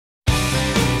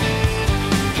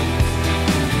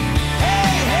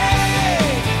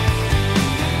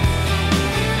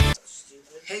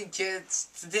kids,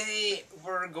 today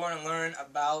we're going to learn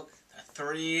about the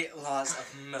 3 laws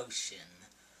of motion.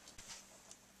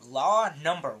 Law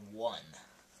number 1.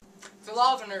 The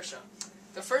law of inertia.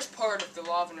 The first part of the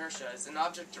law of inertia is an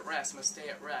object at rest must stay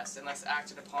at rest unless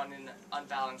acted upon in an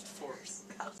unbalanced force.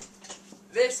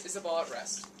 This is a ball at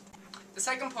rest. The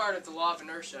second part of the law of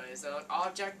inertia is that an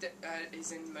object that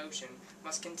is in motion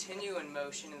must continue in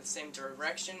motion in the same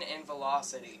direction and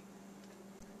velocity.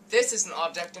 This is an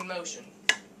object in motion.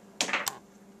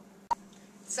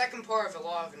 The second part of the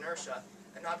law of inertia,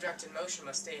 an object in motion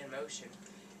must stay in motion.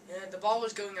 And the ball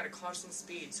was going at a constant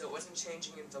speed, so it wasn't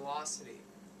changing in velocity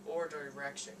or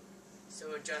direction.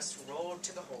 So it just rolled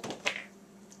to the hole.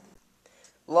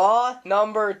 Law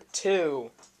number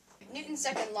 2. Newton's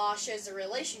second law shows the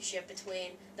relationship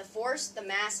between the force, the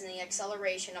mass, and the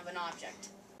acceleration of an object.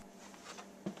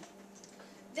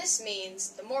 This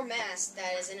means the more mass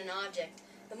that is in an object,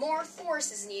 the more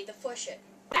force is needed to push it.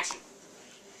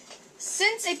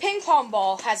 Since a ping pong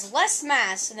ball has less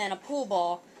mass than a pool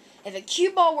ball, if a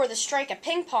cue ball were to strike a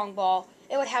ping pong ball,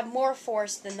 it would have more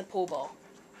force than the pool ball.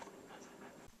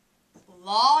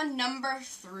 Law number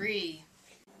 3.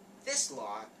 This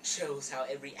law shows how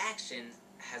every action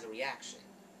has a reaction.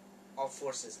 All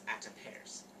forces act in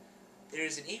pairs. There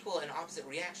is an equal and opposite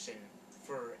reaction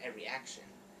for every action.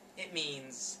 It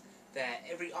means that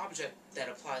every object that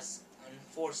applies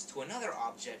a force to another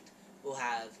object will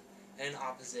have an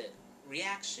opposite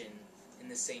reaction in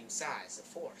the same size of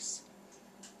force,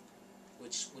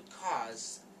 which would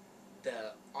cause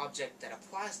the object that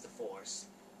applies the force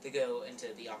to go into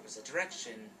the opposite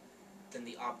direction than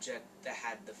the object that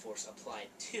had the force applied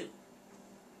to.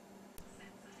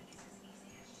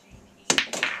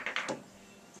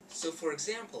 So for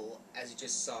example, as you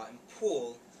just saw in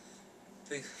pool,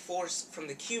 the force from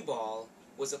the cue ball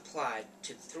was applied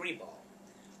to the 3 ball,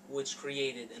 which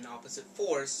created an opposite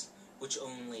force which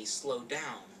only slowed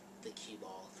down the cue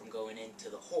ball from going into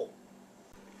the hole.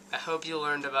 I hope you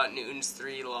learned about Newton's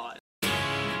 3 laws.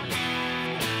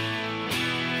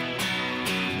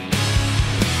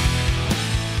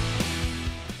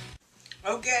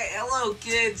 Okay, hello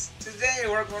kids! Today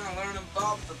we're going to learn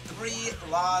about the 3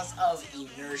 laws of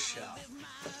inertia.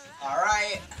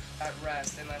 Alright? At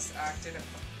rest unless acted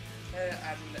at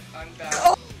an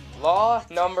unbalanced. Law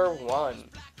number 1.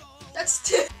 That's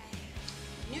 2.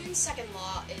 Newton's second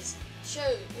law is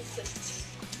shows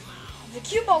if the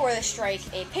cue ball were to strike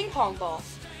a ping pong ball,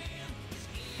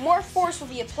 more force would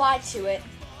be applied to it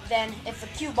than if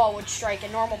a cue ball would strike a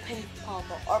normal ping pong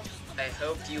ball. I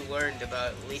hope you learned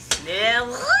about